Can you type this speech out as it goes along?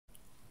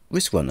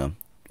Riskrunner.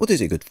 What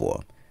is it good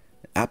for?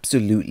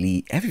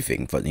 Absolutely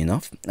everything, funnily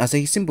enough, as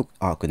a simple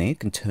arc grenade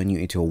can turn you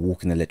into a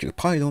walking electric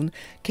pylon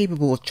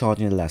capable of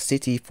charging the last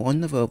city for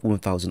another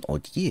 1000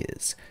 odd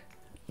years.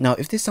 Now,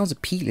 if this sounds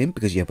appealing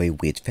because you have a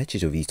weird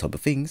fetish of these type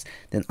of things,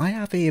 then I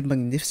have a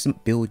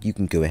magnificent build you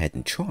can go ahead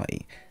and try.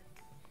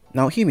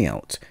 Now, hear me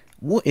out.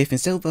 What if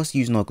instead of us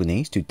using our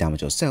grenades to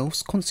damage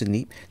ourselves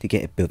constantly to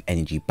get a bit of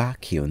energy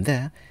back here and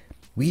there,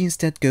 we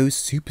instead go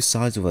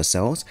supersize of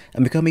ourselves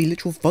and become a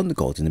literal thunder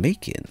god in the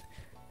making?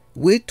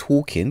 We're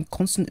talking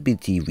constant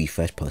ability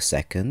refresh per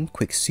second,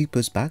 quick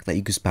supers back that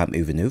you can spam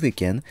over and over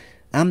again,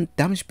 and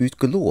damage boost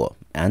galore,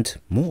 and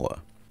more.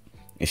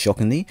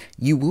 Shockingly,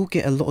 you will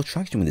get a lot of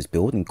traction with this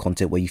build in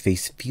content where you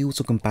face fields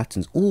of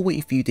combatants all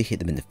waiting for you to hit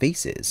them in the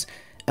faces.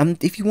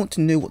 And if you want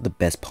to know what the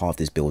best part of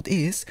this build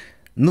is,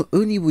 not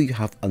only will you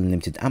have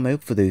unlimited ammo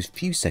for those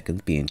few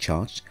seconds being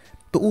charged,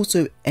 but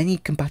also any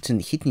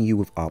combatant hitting you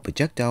with our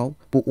projectile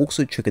will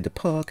also trigger the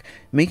perk,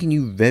 making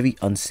you very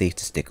unsafe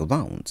to stick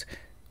around.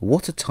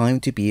 What a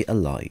time to be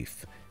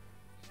alive.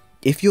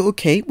 If you're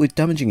okay with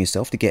damaging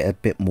yourself to get a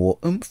bit more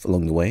oomph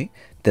along the way,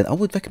 then I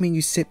would recommend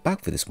you sit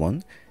back for this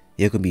one.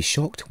 You're going to be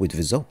shocked with the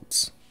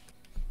results.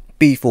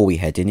 Before we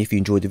head in, if you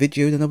enjoyed the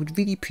video, then I would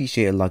really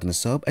appreciate a like and a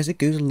sub as it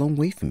goes a long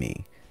way for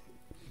me.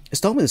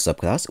 Starting with the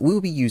subclass, we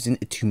will be using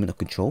Attunement of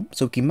Control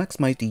so we can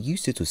maximize the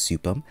usage of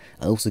super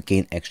and also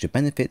gain extra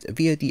benefits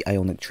via the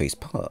Ionic Trace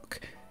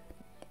perk.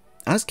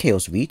 As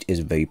Chaos Reach is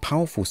a very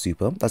powerful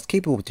super that's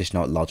capable of dishing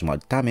out large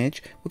amount of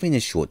damage within a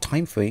short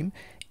time frame,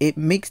 it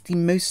makes the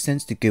most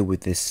sense to go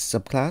with this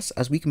subclass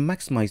as we can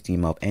maximize the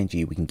amount of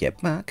energy we can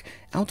get back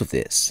out of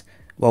this,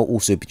 while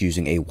also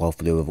producing a wild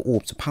flow of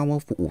orbs of power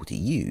for all to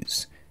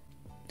use.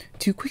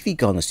 To quickly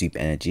garner super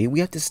energy, we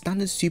have the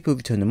standard super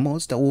returner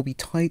mods that will be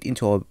tied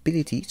into our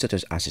abilities such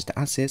as Ashes to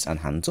Assets and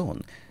Hands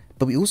On,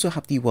 but we also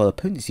have the Wild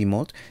Opponency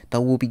mod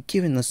that will be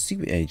giving us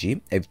super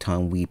energy every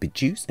time we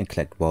produce and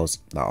collect wells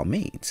that are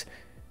made.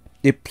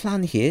 The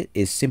plan here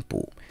is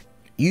simple.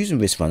 Using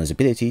Riskrunner's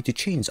ability to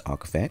change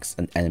arc effects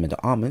and elemental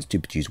armors to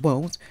produce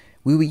wells,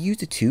 we will use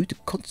the two to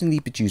constantly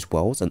produce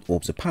wells and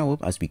orbs of power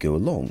as we go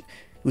along,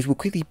 which will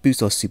quickly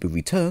boost our super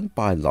return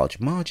by a large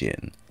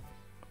margin.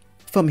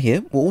 From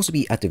here, we'll also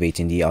be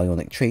activating the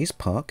Ionic Trace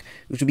perk,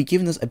 which will be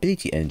giving us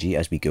ability energy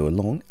as we go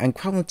along, and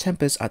Crown of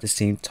Tempest at the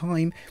same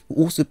time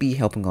will also be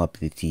helping our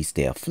ability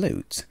stay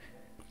afloat.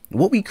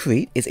 What we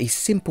create is a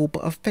simple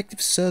but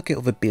effective circuit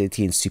of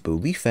ability and super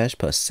refresh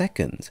per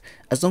second,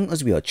 as long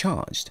as we are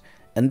charged,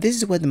 and this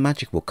is where the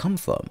magic will come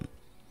from.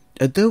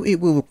 Although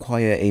it will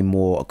require a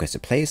more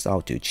aggressive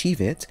playstyle to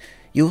achieve it,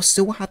 you'll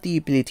still have the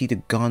ability to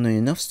garner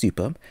enough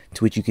super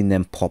to which you can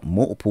then pop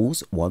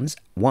multiples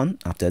one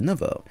after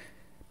another.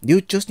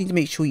 You'll just need to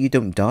make sure you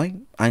don't die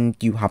and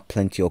you have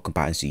plenty of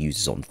combatants to use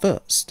this on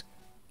first.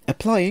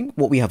 Applying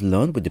what we have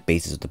learned with the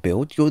basis of the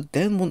build, you'll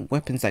then want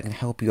weapons that can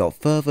help you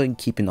out further in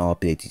keeping our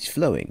abilities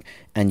flowing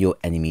and your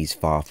enemies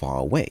far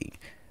away.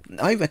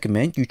 I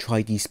recommend you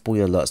try the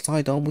Spoiler Alert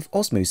sidearm with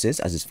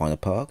Osmosis as its final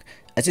perk,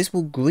 as this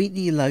will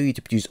greatly allow you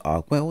to produce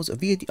arc wells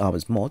via the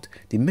armors mod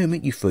the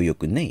moment you throw your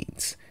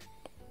grenades.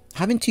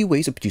 Having two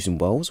ways of producing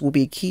wells will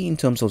be a key in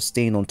terms of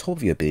staying on top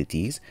of your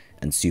abilities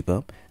and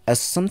super, as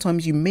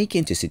sometimes you may get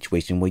into a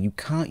situation where you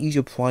can't use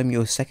your primary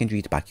or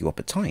secondary to back you up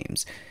at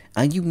times,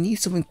 and you need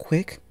something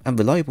quick and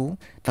reliable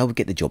that will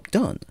get the job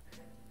done.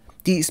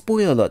 The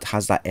Spoiler Alert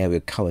has that area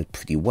covered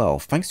pretty well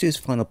thanks to its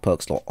final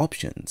perk slot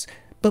options,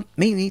 but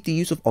mainly the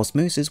use of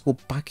Osmosis will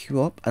back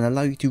you up and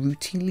allow you to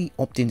routinely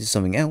opt into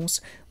something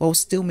else while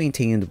still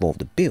maintaining the role of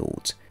the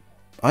build.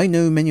 I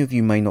know many of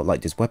you may not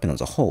like this weapon as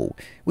a whole,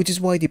 which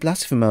is why the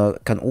Blasphemer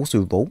can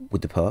also roll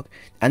with the perk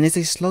and is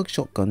a slug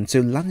shotgun, so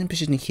landing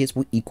position hits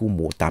will equal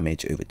more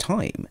damage over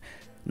time.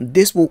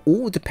 This will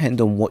all depend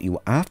on what you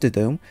are after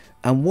though,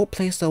 and what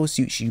playstyle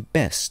suits you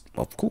best,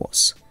 of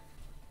course.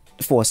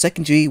 For our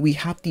secondary, we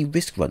have the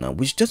Riskrunner,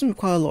 which doesn't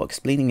require a lot of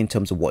explaining in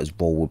terms of what its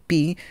role would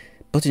be,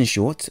 but in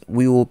short,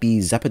 we will be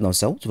zapping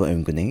ourselves with our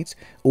own grenades,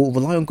 or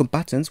rely on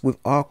combatants with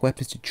arc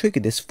weapons to trigger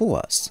this for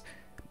us.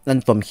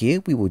 And from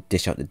here, we will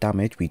dish out the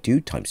damage we do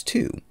times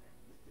 2.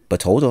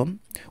 But hold on,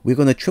 we're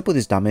going to triple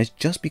this damage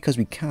just because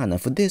we can,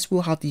 and for this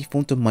we'll have the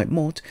Font of Might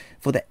mod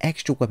for the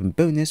extra weapon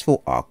bonus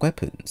for arc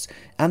weapons,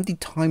 and the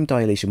time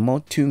dilation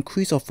mod to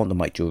increase our Font of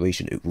Might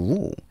duration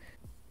overall.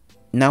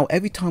 Now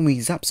every time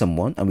we zap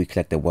someone and we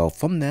collect their wealth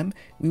from them,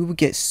 we will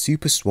get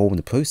super swole in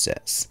the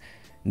process.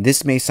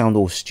 This may sound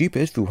all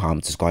stupid through how I'm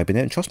describing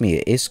it, and trust me,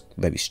 it is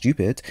very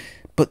stupid,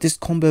 but this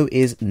combo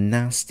is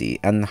nasty,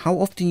 and how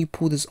often you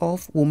pull this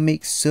off will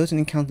make certain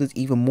encounters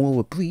even more of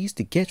a breeze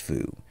to get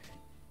through.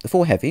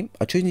 For heavy,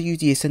 I've chosen to use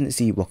the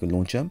Ascendancy rocket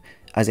launcher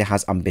as it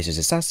has Ambitious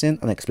Assassin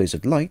and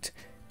Explosive Light,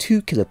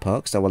 2 killer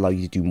perks that will allow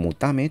you to do more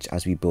damage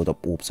as we build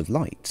up orbs of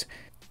light.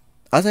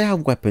 As I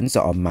have weapons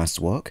that are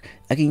masterwork,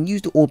 I can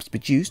use the orbs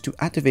produced to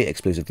activate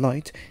Explosive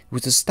Light,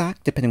 with a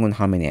stack depending on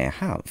how many I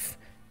have.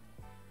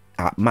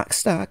 At max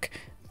stack,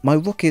 my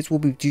rockets will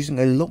be producing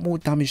a lot more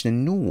damage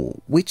than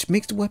normal, which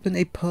makes the weapon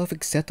a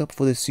perfect setup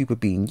for the super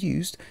being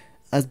used,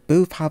 as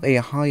both have a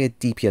higher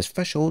DPS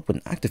threshold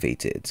when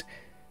activated.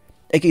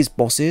 Against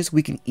bosses,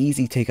 we can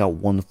easily take out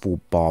one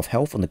full bar of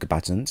health on the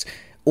combatants,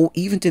 or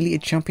even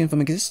delete a champion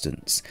from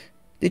existence.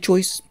 The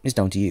choice is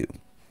down to you.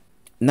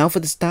 Now for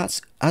the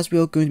stats, as we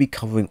are going to be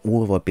covering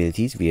all of our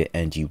abilities via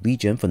energy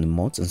regen from the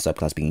mods and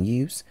subclass being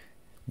used,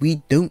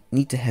 we don't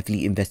need to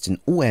heavily invest in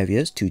all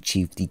areas to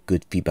achieve the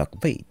good feedback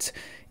rate.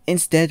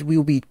 Instead, we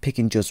will be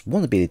picking just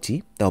one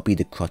ability that will be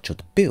the crutch of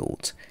the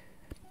build.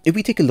 If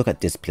we take a look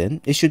at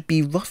discipline, it should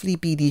be roughly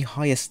be the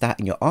highest stat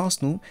in your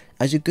arsenal,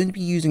 as you're going to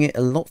be using it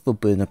a lot for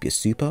building up your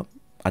super,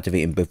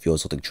 activating both your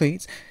exotic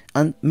traits,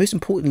 and most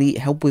importantly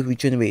help with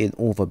regenerating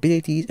all of our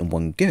abilities in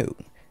one go.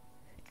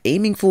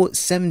 Aiming for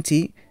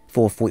 70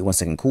 for a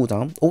 41-second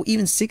cooldown, or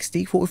even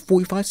 60 for a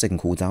 45-second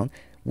cooldown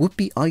would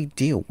be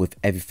ideal with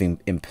everything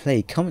in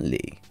play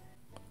currently.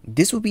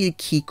 This will be a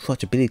key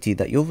crutch ability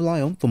that you'll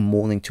rely on from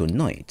morning till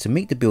night to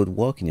make the build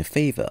work in your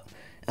favour,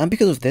 and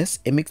because of this,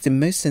 it makes the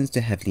most sense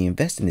to heavily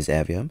invest in this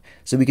area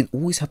so we can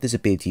always have this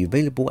ability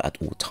available at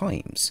all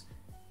times.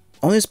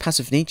 Honor's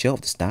passive nature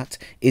of the stat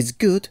is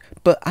good,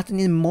 but adding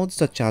in mods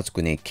such as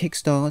Grenade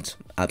Kickstart,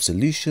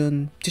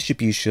 Absolution,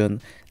 Distribution,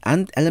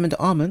 and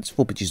Elemental Armaments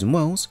for producing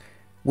wells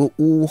will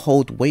all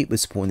hold weight with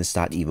supporting the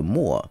stat even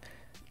more.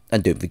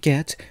 And don't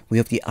forget, we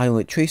have the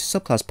Ionic Trace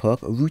subclass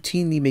perk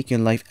routinely making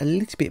your life a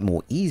little bit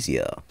more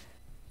easier.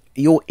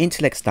 Your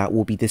intellect stat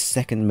will be the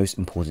second most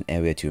important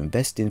area to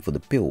invest in for the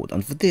build,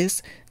 and for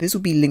this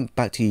will be linked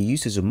back to your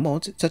usage of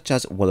mods such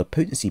as Warlock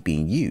Potency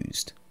being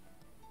used.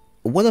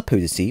 Warlock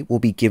Potency will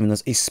be giving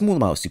us a small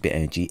amount of super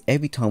energy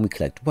every time we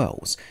collect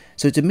wells,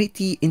 so to make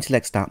the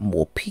intellect stat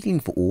more appealing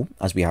for all,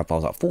 as we have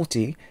wells at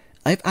 40,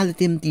 I've added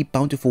in the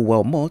Bountiful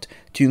Well mod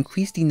to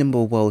increase the number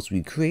of wells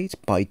we create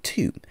by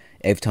 2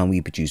 every time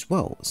we produce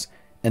wells.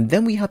 And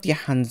then we have the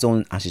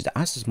hands-on Ashes to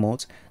Ashes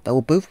mods that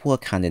will both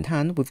work hand in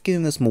hand with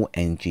giving us more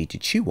energy to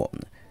chew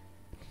on.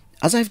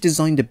 As I've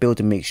designed the build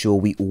to make sure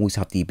we always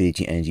have the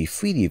ability energy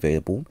freely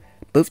available,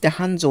 both the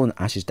hands-on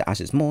Ashes to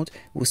Ashes mod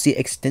will see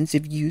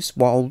extensive use,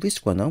 while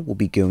riskrunner will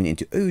be going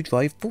into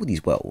overdrive for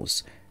these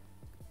wells.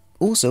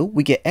 Also,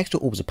 we get extra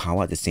orbs of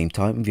power at the same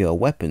time via a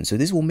weapon, so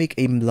this will make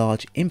a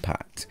large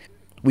impact.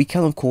 We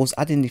can of course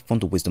add in the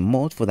Frontal Wisdom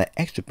mod for that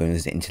extra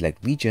bonus to intellect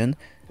regen,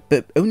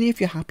 but only if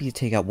you're happy to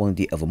take out one of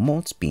the other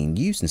mods being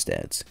used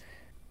instead.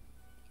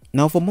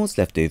 Now for mods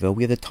left over,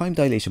 we have the Time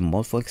Dilation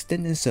mod for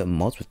extending certain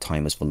mods with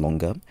timers for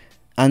longer,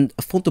 and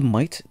a Font of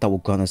Might that will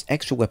grant us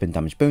extra weapon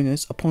damage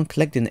bonus upon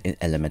collecting an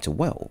elemental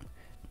well.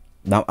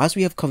 Now as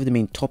we have covered the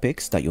main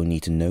topics that you'll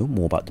need to know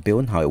more about the build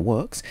and how it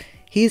works,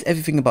 here's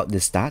everything about the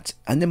stat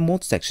and the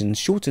mod section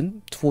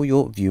shortened for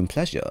your viewing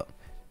pleasure.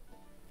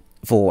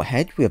 For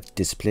head we have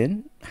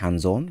Discipline,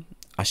 Hands-on,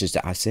 Ashes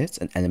to Assets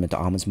and Elemental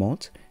Armors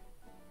mod.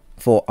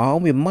 For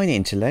arm we have Minor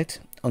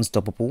Intellect,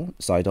 Unstoppable,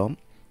 Sidearm,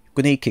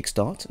 Grenade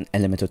Kickstart and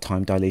Elemental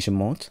Time Dilation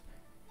mod.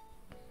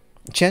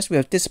 Chest we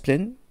have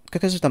Discipline,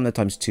 Concussive Stamina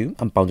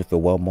 ×2 and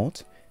Bountiful Well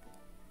mod.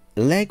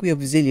 Leg we have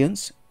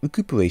Resilience,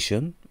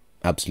 Recuperation,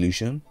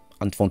 Absolution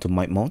and Font of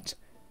Might mod.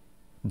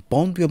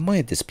 Bond we have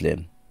Minor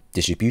Discipline,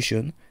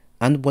 Distribution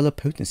and Warlock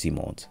Potency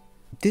mod.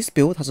 This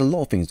build has a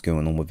lot of things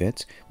going on with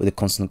it, with the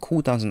constant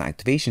cooldowns and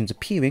activations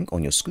appearing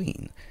on your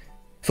screen.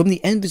 From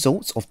the end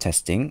results of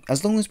testing,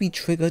 as long as we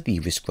trigger the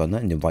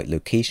riskrunner in the right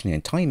location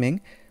and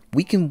timing,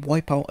 we can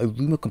wipe out a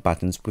room of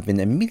combatants within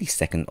a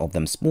millisecond of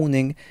them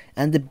spawning,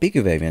 and the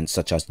bigger variants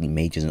such as the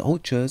mages and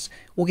ultras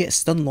will get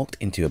stun locked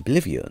into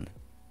oblivion.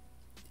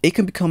 It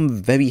can become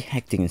very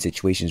hectic in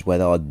situations where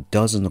there are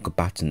dozens of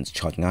combatants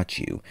charging at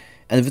you,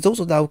 and the results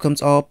of the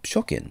outcomes are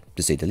shocking,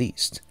 to say the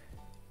least.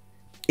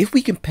 If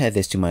we compare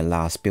this to my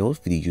last build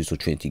for the use of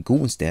Trinity Ghoul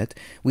instead,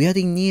 we had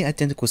a near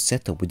identical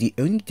setup with the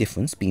only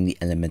difference being the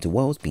elemental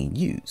wells being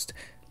used,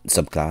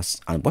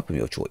 subclass and weapon of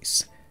your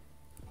choice.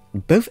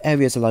 Both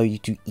areas allow you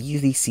to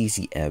easily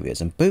CC areas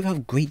and both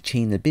have great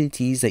chain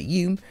abilities that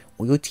you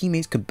or your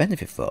teammates could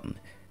benefit from.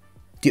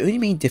 The only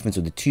main difference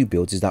of the two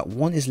builds is that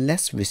one is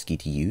less risky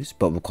to use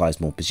but requires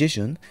more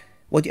precision,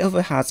 while the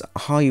other has a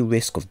high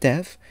risk of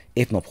death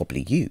if not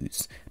properly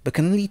used, but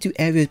can lead to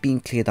areas being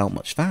cleared out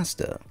much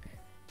faster.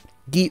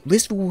 The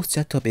risk reward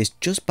setup is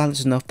just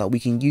balanced enough that we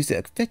can use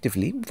it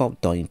effectively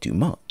without dying too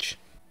much.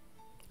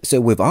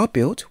 So with our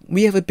build,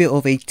 we have a bit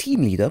of a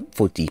team leader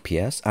for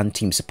DPS and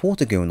team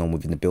supporter going on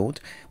within the build,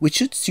 which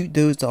should suit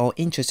those that are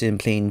interested in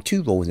playing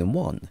two roles in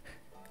one.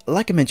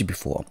 Like I mentioned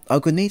before, our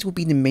grenades will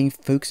be the main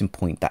focusing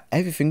point that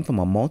everything from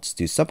our mods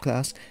to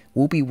subclass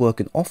will be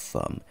working off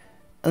from,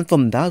 and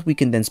from that we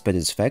can then spread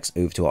its effects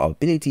over to our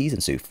abilities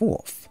and so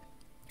forth.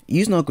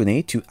 Using our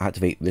grenade to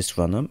activate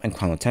Riskrunner and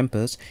Crown of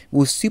Tempest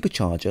will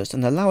supercharge us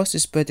and allow us to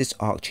spread its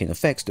arc chain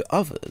effects to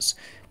others,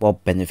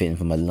 while benefiting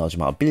from a large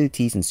amount of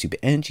abilities and super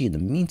energy in the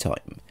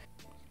meantime.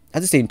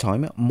 At the same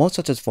time, mods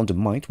such as Font of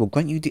Might will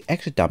grant you the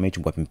extra damage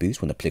and weapon boost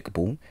when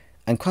applicable,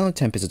 and Crown of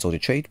Tempest as auto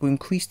trade will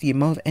increase the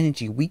amount of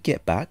energy we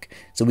get back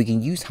so we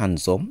can use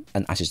hands-on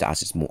and Ashes to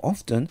Assets more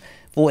often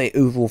for a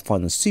overall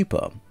final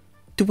super,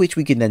 to which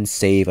we can then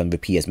save and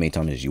repeat as many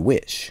times as you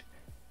wish.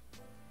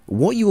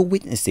 What you are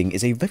witnessing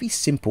is a very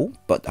simple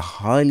but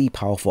highly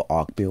powerful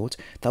arc build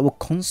that will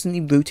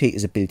constantly rotate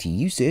its ability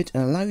usage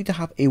and allow you to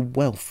have a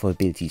wealth of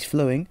abilities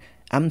flowing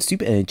and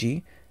super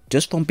energy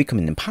just from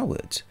becoming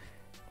empowered.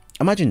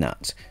 Imagine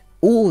that.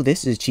 All of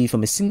this is achieved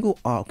from a single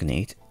arc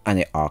grenade and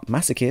an arc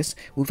masochist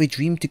with a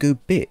dream to go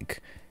big.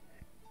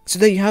 So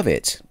there you have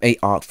it, a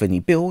arc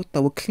friendly build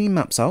that will clean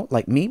maps out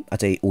like me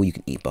at a all you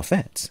can eat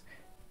buffet.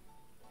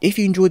 If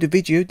you enjoyed the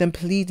video, then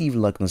please leave a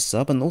like and a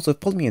sub, and also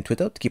follow me on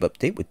Twitter to keep up to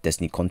date with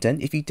Destiny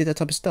content if you did that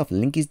type of stuff.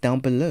 Link is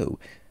down below.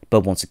 But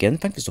once again,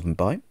 thanks for stopping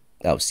by.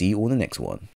 I'll see you all in the next one.